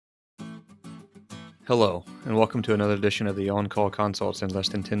Hello, and welcome to another edition of the On-Call Consults in Less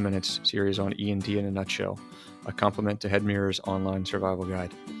Than 10 Minutes series on ENT in a nutshell, a complement to HeadMirror's online survival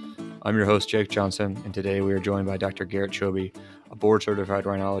guide. I'm your host, Jake Johnson, and today we are joined by Dr. Garrett Chobe, a board-certified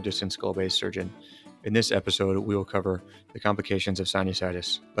rhinologist and skull-base surgeon. In this episode, we will cover the complications of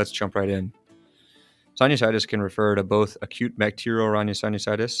sinusitis. Let's jump right in. Sinusitis can refer to both acute bacterial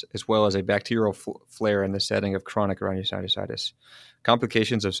rhinosinusitis as well as a bacterial flare in the setting of chronic rhinosinusitis.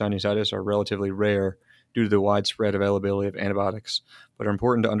 Complications of sinusitis are relatively rare due to the widespread availability of antibiotics, but are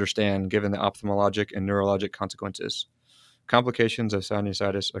important to understand given the ophthalmologic and neurologic consequences. Complications of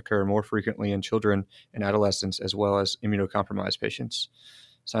sinusitis occur more frequently in children and adolescents as well as immunocompromised patients.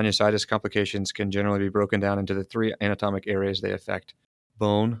 Sinusitis complications can generally be broken down into the three anatomic areas they affect: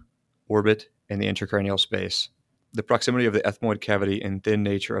 bone, orbit, and the intracranial space. The proximity of the ethmoid cavity and thin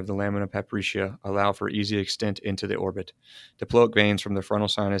nature of the lamina papyracea allow for easy extent into the orbit. Diploic veins from the frontal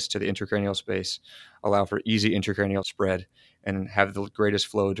sinus to the intracranial space allow for easy intracranial spread and have the greatest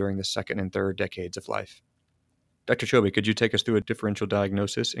flow during the second and third decades of life. Dr. Chobe, could you take us through a differential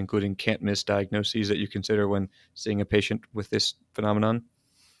diagnosis, including can't-miss diagnoses that you consider when seeing a patient with this phenomenon?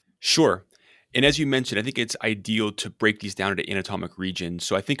 Sure. And as you mentioned, I think it's ideal to break these down into anatomic regions.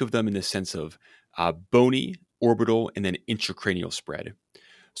 So I think of them in the sense of bony, orbital, and then intracranial spread.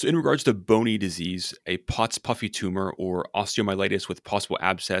 So in regards to bony disease, a Pott's puffy tumor or osteomyelitis with possible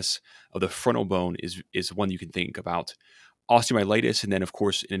abscess of the frontal bone is one you can think about. Osteomyelitis, and then of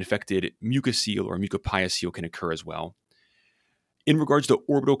course an infected mucocele or mucopia can occur as well. In regards to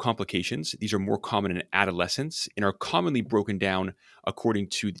orbital complications, these are more common in adolescents and are commonly broken down according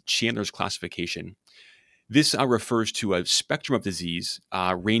to Chandler's classification. This refers to a spectrum of disease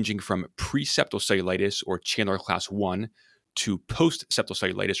ranging from pre-septal cellulitis or Chandler class 1 to post-septal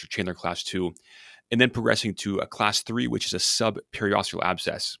cellulitis or Chandler class 2, and then progressing to a class 3, which is a subperiosteal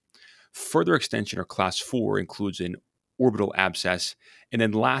abscess. Further extension or class 4 includes an orbital abscess, and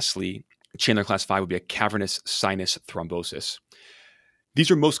then lastly, Chandler class 5 would be a cavernous sinus thrombosis. These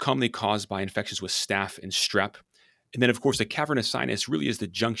are most commonly caused by infections with staph and strep. And then, of course, the cavernous sinus really is the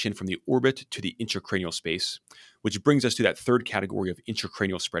junction from the orbit to the intracranial space, which brings us to that third category of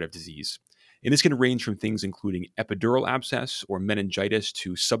intracranial spread of disease. And this can range from things including epidural abscess or meningitis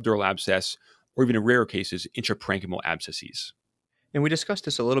to subdural abscess, or even in rare cases, intraparenchymal abscesses. And we discussed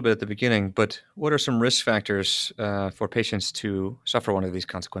this a little bit at the beginning, but what are some risk factors for patients to suffer one of these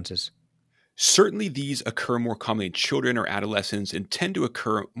consequences? Certainly, these occur more commonly in children or adolescents and tend to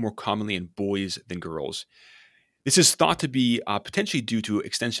occur more commonly in boys than girls. This is thought to be potentially due to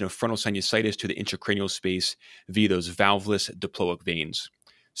extension of frontal sinusitis to the intracranial space via those valveless diploic veins.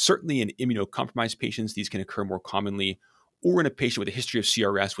 Certainly in immunocompromised patients, these can occur more commonly, or in a patient with a history of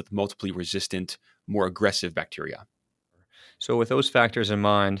CRS with multiply resistant, more aggressive bacteria. So with those factors in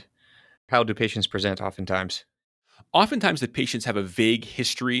mind, how do patients present oftentimes? Oftentimes, the patients have a vague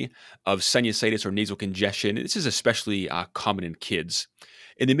history of sinusitis or nasal congestion. This is especially common in kids.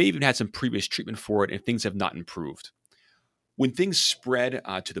 And they may even had some previous treatment for it and things have not improved. When things spread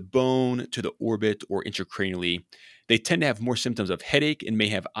to the bone, to the orbit, or intracranially, they tend to have more symptoms of headache and may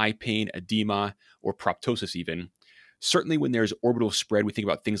have eye pain, edema, or proptosis even. Certainly when there's orbital spread, we think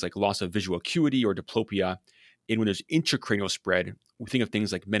about things like loss of visual acuity or diplopia. And when there's intracranial spread, we think of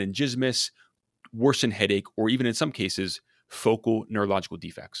things like meningismus, worsened headache, or even in some cases, focal neurological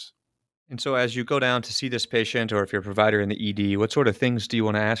defects. And so as you go down to see this patient, or if you're a provider in the ED, what sort of things do you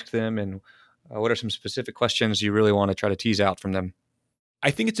want to ask them? And what are some specific questions you really want to try to tease out from them?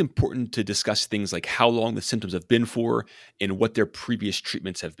 I think it's important to discuss things like how long the symptoms have been for and what their previous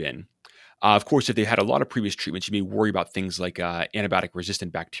treatments have been. Of course, if they had a lot of previous treatments, you may worry about things like antibiotic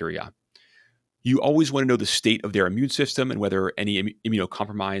resistant bacteria. You always want to know the state of their immune system and whether any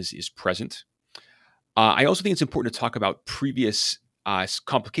immunocompromise is present. I also think it's important to talk about previous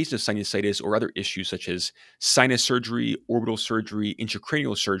complications of sinusitis or other issues such as sinus surgery, orbital surgery,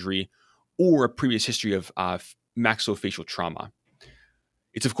 intracranial surgery, or a previous history of maxillofacial trauma.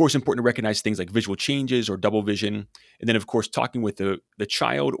 It's, of course, important to recognize things like visual changes or double vision. And then, of course, talking with the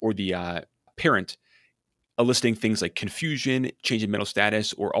child or the parent, eliciting things like confusion, change in mental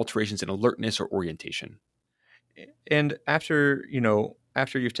status, or alterations in alertness or orientation. And after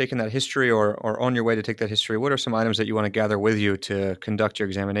you've taken that history or on your way to take that history, what are some items that you want to gather with you to conduct your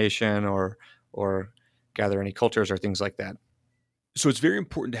examination or gather any cultures or things like that? So it's very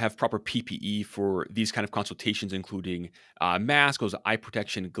important to have proper PPE for these kind of consultations, including masks, eye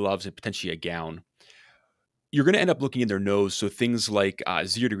protection, gloves, and potentially a gown. You're going to end up looking in their nose. So things like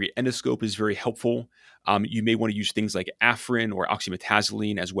 0-degree endoscope is very helpful. You may want to use things like Afrin or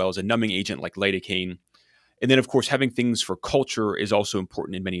oxymetazoline, as well as a numbing agent like lidocaine. And then, of course, having things for culture is also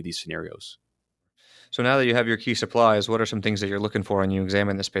important in many of these scenarios. So now that you have your key supplies, what are some things that you're looking for when you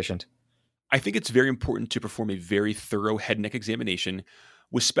examine this patient? I think it's very important to perform a very thorough head and neck examination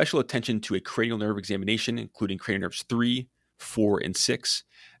with special attention to a cranial nerve examination, including cranial nerves 3, 4, and 6,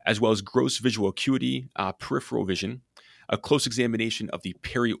 as well as gross visual acuity, peripheral vision. A close examination of the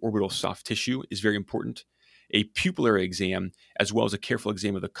periorbital soft tissue is very important. A pupillary exam, as well as a careful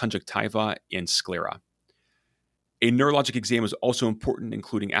exam of the conjunctiva and sclera. A neurologic exam is also important,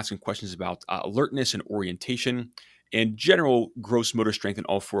 including asking questions about alertness and orientation, and general gross motor strength in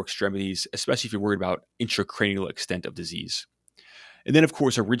all four extremities, especially if you're worried about intracranial extent of disease. And then, of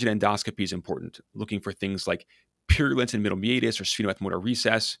course, a rigid endoscopy is important, looking for things like purulence in middle meatus or sphenoethmoidal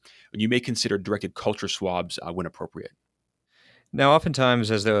recess, and you may consider directed culture swabs when appropriate. Now,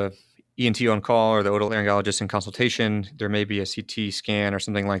 oftentimes, as the ENT on call or the otolaryngologist in consultation, there may be a CT scan or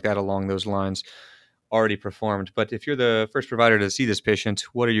something like that along those lines already performed. But if you're the first provider to see this patient,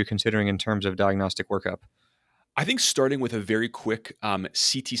 what are you considering in terms of diagnostic workup? I think starting with a very quick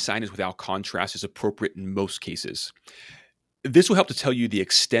CT sinus without contrast is appropriate in most cases. This will help to tell you the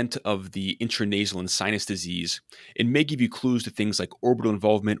extent of the intranasal and sinus disease and may give you clues to things like orbital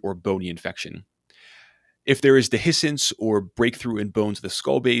involvement or bony infection. If there is dehiscence or breakthrough in bones of the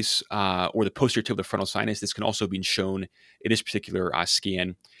skull base or the posterior tip of the frontal sinus, this can also be shown in this particular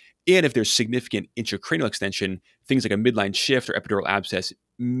scan. And if there's significant intracranial extension, things like a midline shift or epidural abscess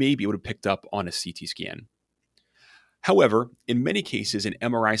may be able to be picked up on a CT scan. However, in many cases, an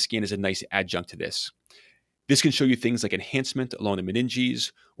MRI scan is a nice adjunct to this. This can show you things like enhancement along the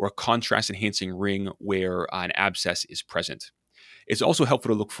meninges or a contrast-enhancing ring where an abscess is present. It's also helpful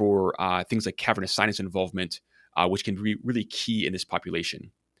to look for things like cavernous sinus involvement, which can be really key in this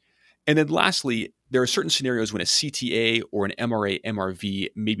population. And then lastly, there are certain scenarios when a CTA or an MRA MRV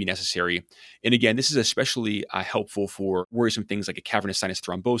may be necessary. And again, this is especially helpful for worrisome things like a cavernous sinus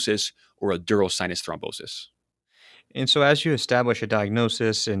thrombosis or a dural sinus thrombosis. And so, as you establish a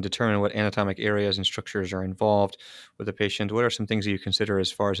diagnosis and determine what anatomic areas and structures are involved with the patient, what are some things that you consider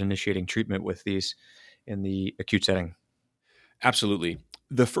as far as initiating treatment with these in the acute setting? Absolutely.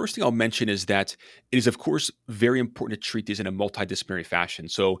 The first thing I'll mention is that it is, of course, very important to treat these in a multidisciplinary fashion.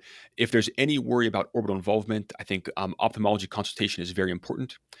 So, if there's any worry about orbital involvement, I think ophthalmology consultation is very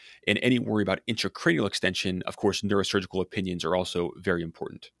important. And any worry about intracranial extension, of course, neurosurgical opinions are also very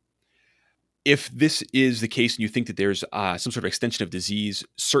important. If this is the case and you think that there's some sort of extension of disease,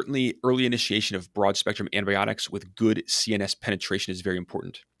 certainly early initiation of broad spectrum antibiotics with good CNS penetration is very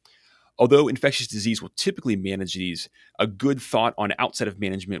important. Although infectious disease will typically manage these, a good thought on outset of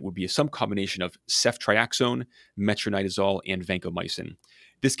management would be some combination of ceftriaxone, metronidazole, and vancomycin.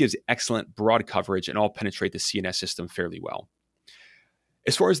 This gives excellent broad coverage and all penetrate the CNS system fairly well.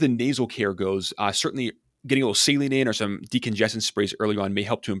 As far as the nasal care goes, certainly getting a little saline in or some decongestant sprays early on may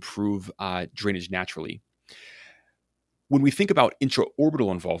help to improve drainage naturally. When we think about intraorbital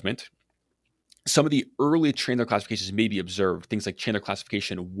involvement, some of the early Chandler classifications may be observed, things like Chandler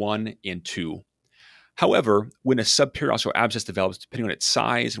classification 1 and 2. However, when a subperiosteal abscess develops, depending on its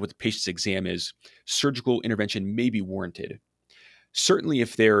size and what the patient's exam is, surgical intervention may be warranted. Certainly,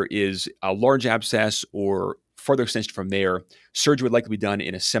 if there is a large abscess or further extension from there, surgery would likely be done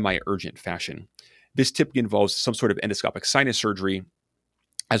in a semi-urgent fashion. This typically involves some sort of endoscopic sinus surgery,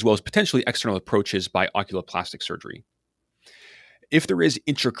 as well as potentially external approaches by oculoplastic surgery. If there is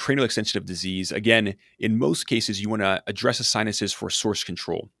intracranial extension of disease, again, in most cases, you want to address the sinuses for source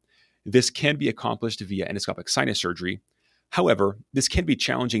control. This can be accomplished via endoscopic sinus surgery. However, this can be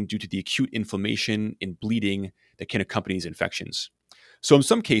challenging due to the acute inflammation and bleeding that can accompany these infections. So in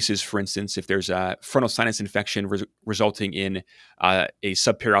some cases, for instance, if there's a frontal sinus infection resulting in a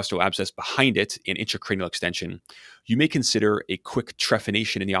subperiosteal abscess behind it in intracranial extension, you may consider a quick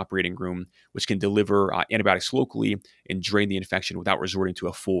trephination in the operating room, which can deliver antibiotics locally and drain the infection without resorting to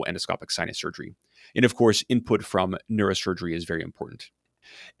a full endoscopic sinus surgery. And of course, input from neurosurgery is very important.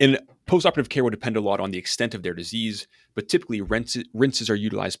 And postoperative care will depend a lot on the extent of their disease, but typically rinses are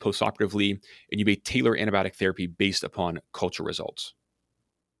utilized postoperatively, and you may tailor antibiotic therapy based upon culture results.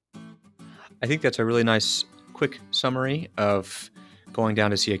 I think that's a really nice, quick summary of going down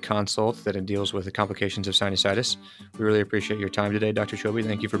to see a consult that deals with the complications of sinusitis. We really appreciate your time today, Dr. Choby.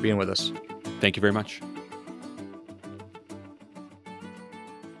 Thank you for being with us. Thank you very much.